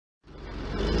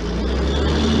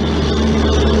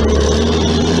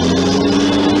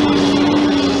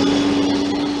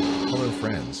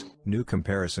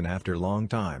comparison after long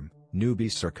time. New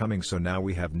beasts are coming, so now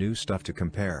we have new stuff to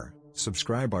compare.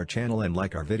 Subscribe our channel and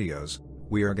like our videos.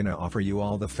 We are gonna offer you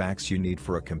all the facts you need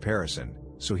for a comparison.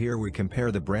 So here we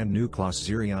compare the brand new Claas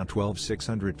Xerion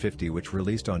 12650, which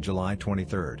released on July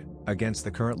 23rd, against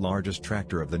the current largest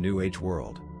tractor of the new age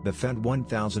world, the Fendt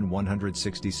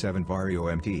 1167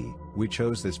 Vario MT. We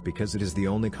chose this because it is the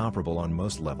only comparable on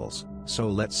most levels. So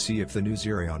let's see if the new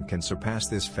Xerion can surpass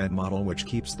this Fendt model, which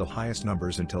keeps the highest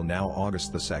numbers until now,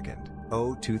 August 2nd,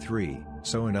 2023.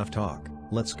 So enough talk,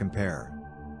 let's compare.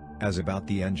 As about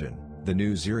the engine, the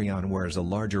new Xerion wears a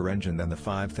larger engine than the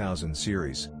 5000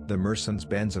 series, the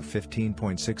Mercedes-Benz of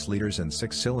 15.6 liters and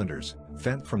 6 cylinders.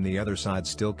 Fendt from the other side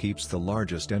still keeps the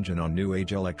largest engine on new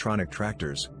age electronic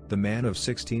tractors, the MAN of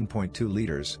 16.2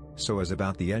 liters, so as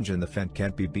about the engine, the Fendt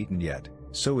can't be beaten yet,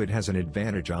 so it has an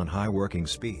advantage on high working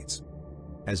speeds.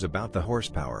 As about the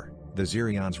horsepower, the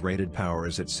Xerion's rated power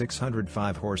is at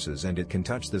 605 horses and it can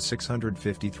touch the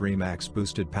 653 max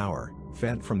boosted power.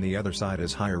 Fendt from the other side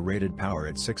has higher rated power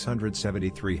at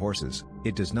 673 horses,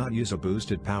 it does not use a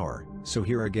boosted power, so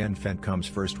here again Fendt comes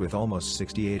first with almost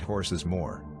 68 horses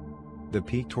more. The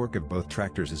peak torque of both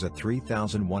tractors is at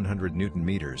 3,100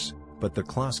 Nm, but the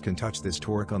Claas can touch this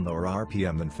torque on lower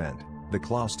RPM than Fendt. The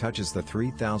Claas touches the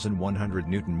 3,100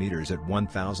 Nm at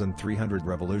 1,300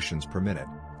 revolutions per minute,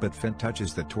 but Fendt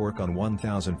touches the torque on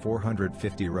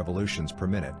 1,450 revolutions per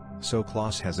minute, so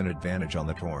Claas has an advantage on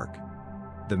the torque.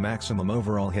 The maximum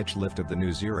overall hitch lift of the new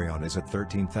Xerion is at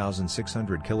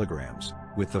 13,600 kg,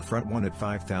 with the front one at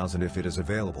 5,000 if it is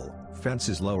available. Fendt's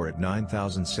is lower at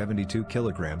 9,072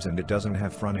 kg and it doesn't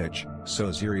have front hitch, so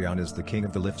Xerion is the king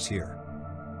of the lifts here.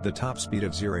 The top speed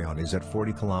of Xerion is at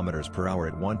 40 km/h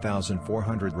at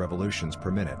 1,400 revolutions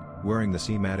per minute, wearing the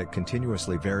C-Matic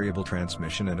continuously variable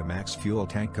transmission and a max fuel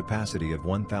tank capacity of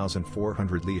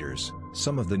 1,400 liters.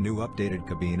 Some of the new updated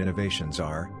cabine innovations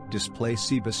are: display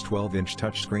CBUS 12-inch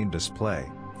touchscreen display,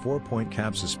 4-point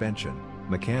cab suspension,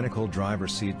 mechanical driver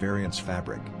seat variants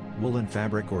fabric, woolen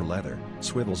fabric or leather,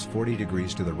 swivels 40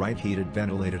 degrees to the right, heated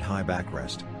ventilated high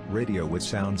backrest, radio with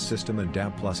sound system and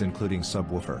DAB+ including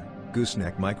subwoofer,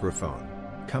 gooseneck microphone,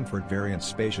 comfort variant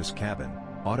spacious cabin,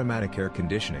 automatic air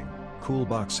conditioning, cool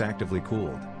box actively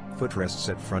cooled, footrests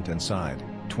at front and side,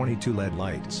 22 LED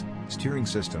lights, steering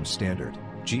system standard,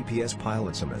 GPS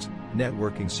pilot summit,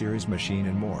 networking series machine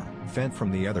and more. Fendt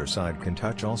from the other side can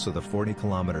touch also the 40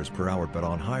 km/h but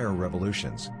on higher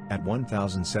revolutions, at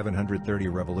 1,730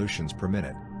 revolutions per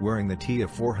minute, wearing the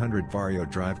TF400 Vario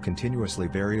drive continuously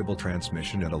variable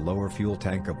transmission and a lower fuel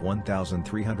tank of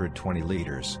 1,320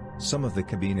 liters. Some of the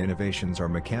cabine innovations are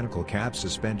mechanical cab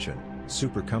suspension,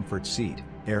 super comfort seat,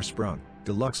 air sprung,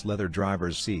 deluxe leather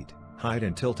driver's seat, height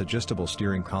and tilt adjustable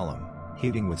steering column,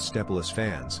 heating with stepless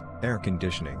fans, air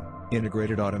conditioning,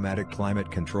 integrated automatic climate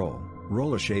control,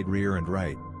 roller shade rear and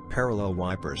right, parallel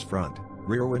wipers front,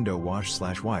 rear window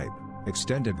wash/wipe,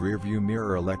 extended rear view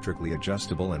mirror electrically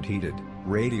adjustable and heated,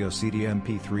 radio CD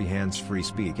MP3 hands-free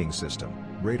speaking system,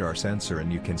 radar sensor,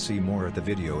 and you can see more at the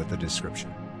video at the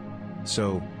description.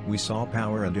 So, we saw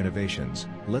power and innovations,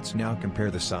 let's now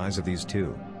compare the size of these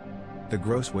two. The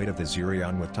gross weight of the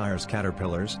Xerion with tires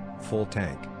Caterpillars, full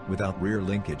tank, without rear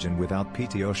linkage and without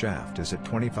PTO shaft is at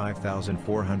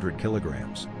 25,400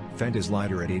 kg. Fendt is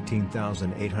lighter at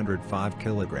 18,805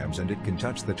 kg and it can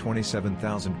touch the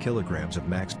 27,000 kg of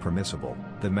max permissible.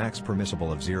 The max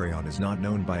permissible of Xerion is not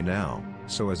known by now,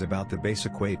 so as about the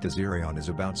basic weight, the Xerion is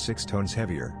about 6 tons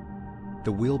heavier.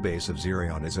 The wheelbase of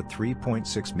Xerion is at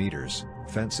 3.6 meters,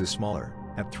 Fendt's is smaller,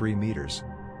 at 3 meters.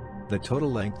 The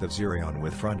total length of Xerion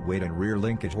with front weight and rear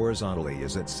linkage horizontally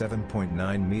is at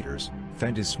 7.9 meters,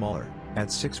 Fendt is smaller, at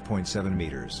 6.7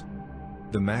 meters.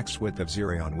 The max width of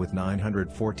Xerion with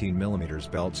 914 mm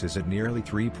belts is at nearly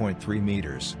 3.3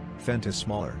 meters, Fendt is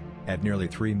smaller, at nearly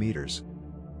 3 meters.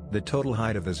 The total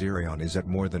height of the Xerion is at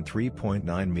more than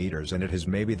 3.9 meters and it has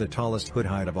maybe the tallest hood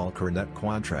height of all Cornet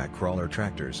quad-track crawler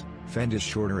tractors. Fendt is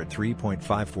shorter at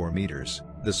 3.54 meters.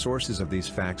 The sources of these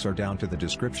facts are down to the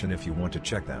description if you want to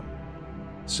check them.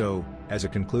 So, as a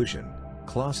conclusion,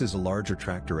 Claas is a larger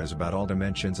tractor as about all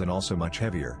dimensions and also much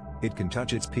heavier. It can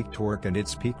touch its peak torque and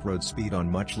its peak road speed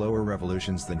on much lower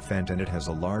revolutions than Fendt, and it has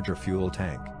a larger fuel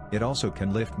tank. It also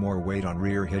can lift more weight on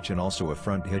rear hitch and also a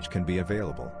front hitch can be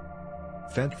available.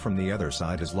 Fendt from the other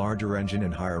side has larger engine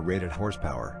and higher rated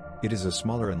horsepower. It is a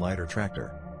smaller and lighter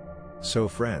tractor. So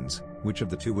friends, which of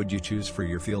the two would you choose for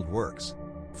your field works?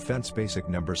 Fendt's basic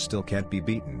numbers still can't be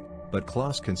beaten, but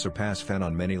Claas can surpass Fendt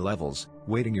on many levels.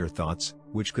 Waiting your thoughts,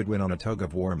 which could win on a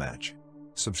tug-of-war match.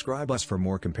 Subscribe us for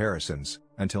more comparisons.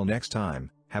 Until next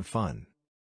time, have fun.